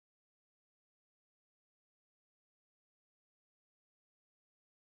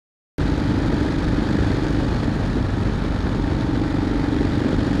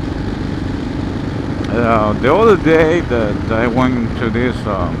the other day that I went to this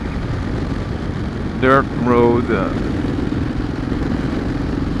dirt road,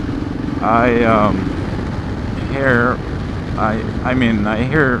 I hear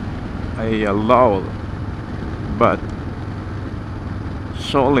a loud but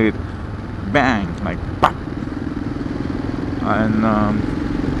solid bang, like pop, and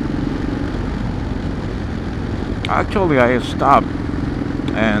actually I stopped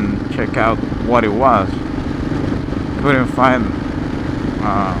and check out what it was. Couldn't find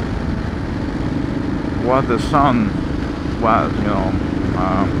what the sound was,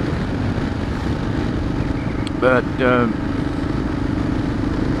 but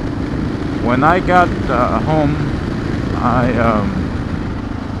when I got home,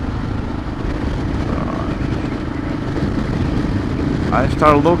 I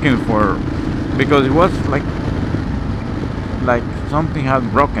started looking for, because it was like something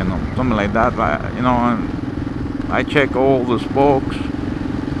had broken or something like that. And I checked all the spokes,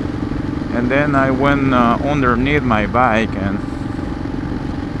 and then I went underneath my bike, and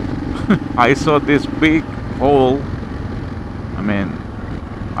I saw this big hole.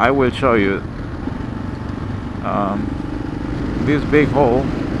 I will show you this big hole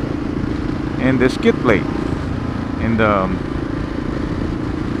in the skid plate, in the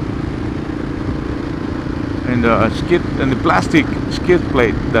plastic skid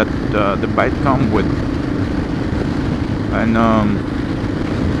plate that the bike comes with. And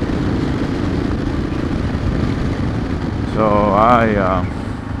so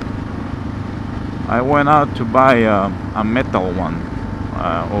I went out to buy a metal one,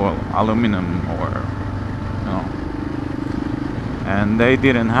 or aluminum, or and they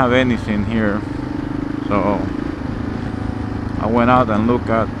didn't have anything here, so I went out and looked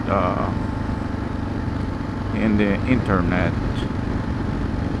at in the internet.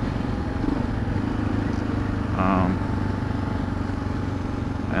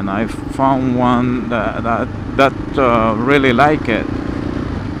 And I found one that really like it,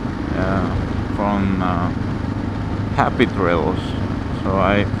 from Happy Trails. So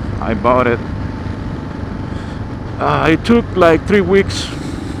I bought it. It took like 3 weeks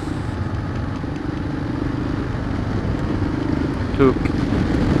to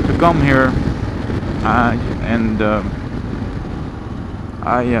come here, and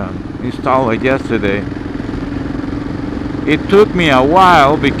I installed it yesterday. It took me a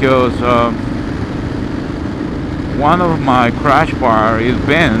while because one of my crash bar is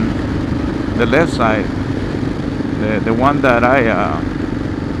bent, the left side, the one that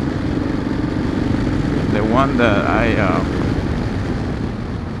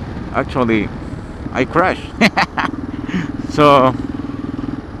actually I crashed. So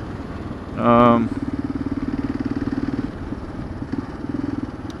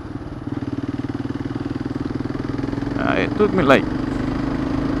it took me like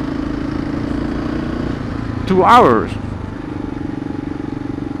 2 hours.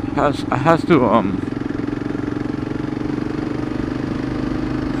 I has to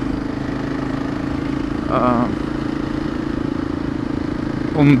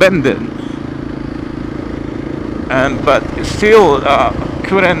unbend it, but still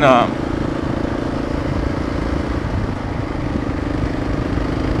couldn't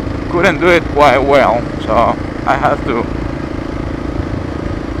do it quite well. So I had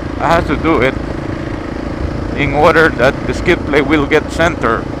to do it in order that the skid plate will get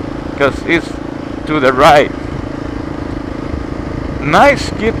center, because it's to the right. Nice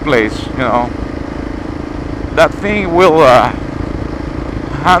skid plates, that thing will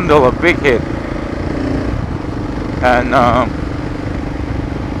handle a big hit. And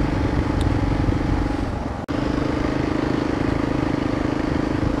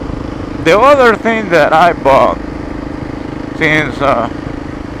the other thing that I bought, since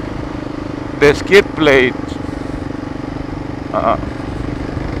the skid plate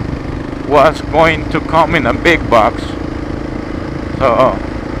was going to come in a big box, so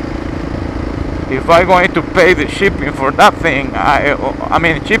if I'm going to pay the shipping for that thing, I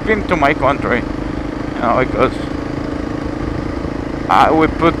mean shipping to my country, because I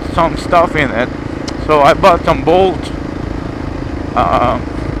would put some stuff in it. So I bought some bolts.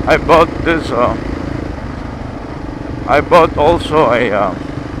 I bought this. I bought also a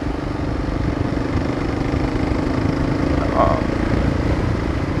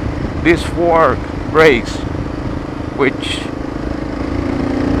this Forkbrace, which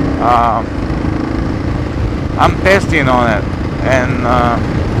I'm testing on it, and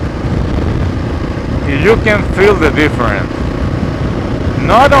you can feel the difference.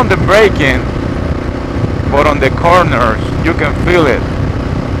 Not on the braking, but on the corners, you can feel it.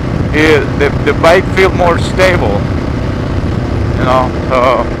 the bike feel more stable, you know.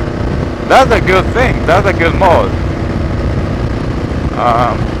 So that's a good thing. That's a good mode.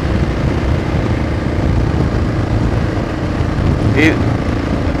 It,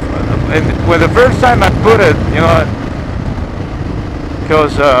 when the first time I put it, you know,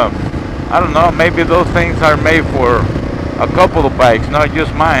 because I don't know, maybe those things are made for a couple of bikes, not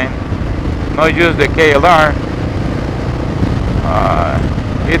just mine, not just the KLR.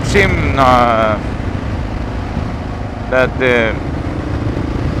 It seemed that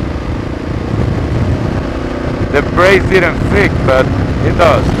the brace didn't fit, but it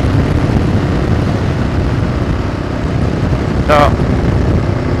does. So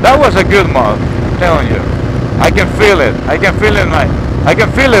that was a good mod, I'm telling you. I can feel it. I can feel it. I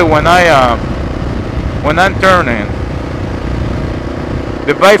can feel it when I'm turning.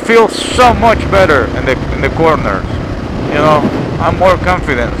 The bike feels so much better in the corners. You know, I'm more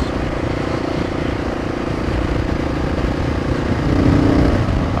confident.